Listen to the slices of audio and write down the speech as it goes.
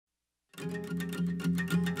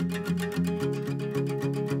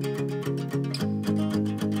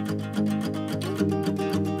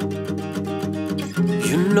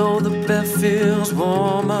You know the bed feels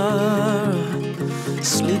warmer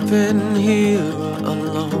sleeping here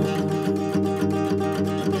alone.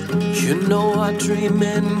 You know I dream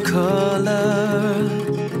in color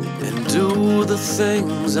and do the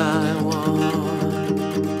things I want.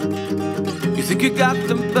 You think you got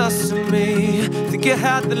the best of me, think you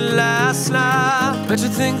had the last laugh, but you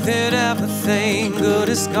think that everything good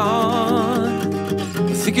is gone.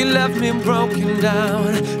 You think you left me broken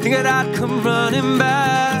down, think that I'd come running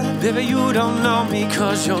back. Baby, you don't know me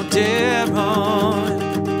 'cause you're dead wrong.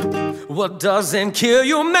 What doesn't kill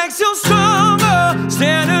you makes you stronger.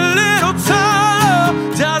 Stand a little taller.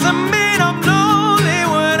 Doesn't mean I'm lonely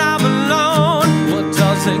when I'm alone. What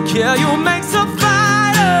doesn't kill you makes a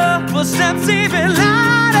fighter. Footsteps even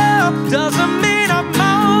lighter. Doesn't mean I'm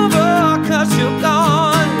over 'cause you're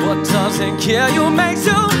gone. What doesn't kill you makes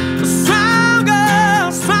you stronger,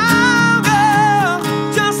 stronger.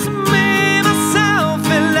 Just me, myself,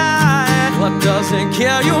 and I. What doesn't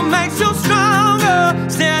kill you makes you stronger.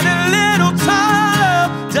 Stand a little taller.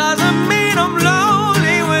 Doesn't mean I'm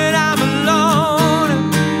lonely when I'm alone.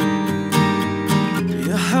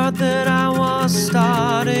 You heard that I was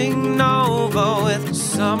starting over with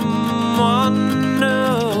someone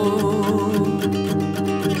new.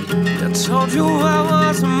 I told you I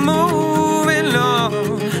was moving on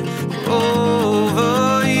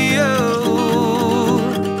over you.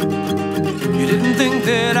 You didn't think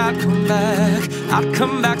that I'd come back, I'd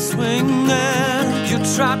come back swinging. You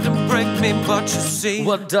tried to break me, but you see,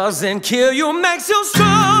 what doesn't kill you makes you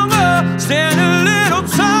stronger. Stand a little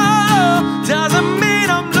taller. Doesn't mean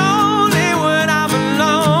I'm lonely when I'm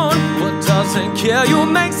alone. What doesn't kill you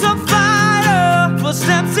makes a fighter.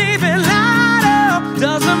 Footsteps even lighter.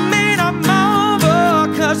 Doesn't mean I'm over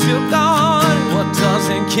 'cause you're gone. What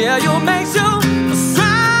doesn't kill you makes you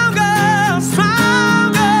stronger,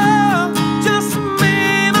 stronger. Just me,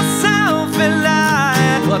 myself, and I.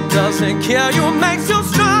 What doesn't kill you makes you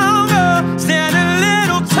stronger. Stand a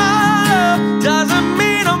little taller. Doesn't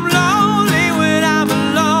mean I'm lonely when I'm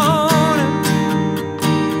alone.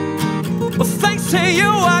 Well, thanks to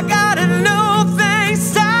you, I got a new thing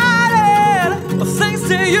started. Well, thanks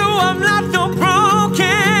to you, I'm not no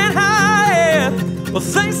broken hearted. Well,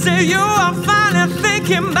 thanks to you, I'm finally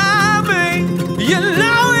thinking about me. You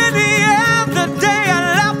know, in the end, the day I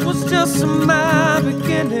left was just my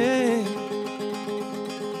beginning.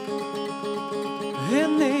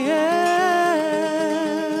 In the end,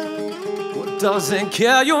 what doesn't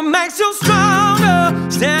kill you makes you stronger.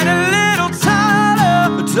 Stand a little taller.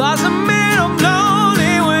 It doesn't mean I'm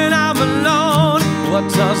lonely when I'm alone. What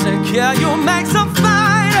doesn't kill you makes a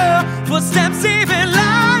fighter. Footsteps even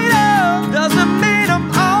lighter. Doesn't mean I'm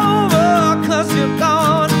over 'cause you're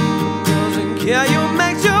gone. Doesn't kill you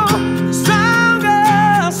makes you stronger,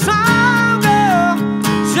 stronger.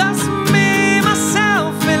 Just me,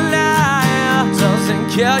 myself, and I. Doesn't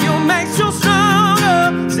kill you makes you stronger.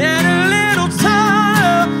 Stand a little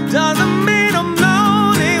taller. Doesn't mean I'm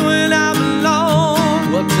lonely when I'm alone.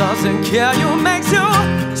 What doesn't kill you makes you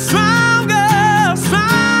stronger,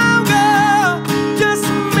 stronger. Just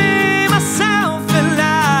me, myself, and I.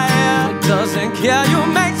 What doesn't kill you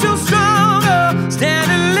makes you stronger. Stand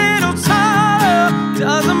a little taller.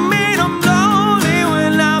 Doesn't mean I'm lonely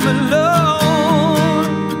when I'm alone.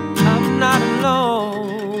 I'm not alone.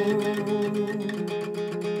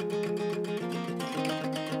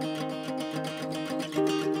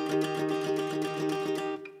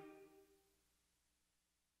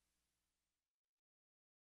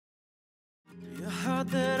 You heard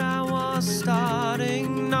that I was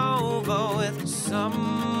starting over with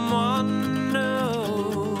someone new.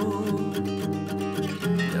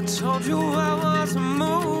 I told you I was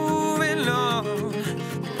moving on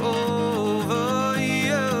over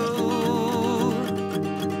you.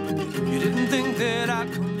 You didn't think that I'd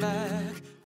come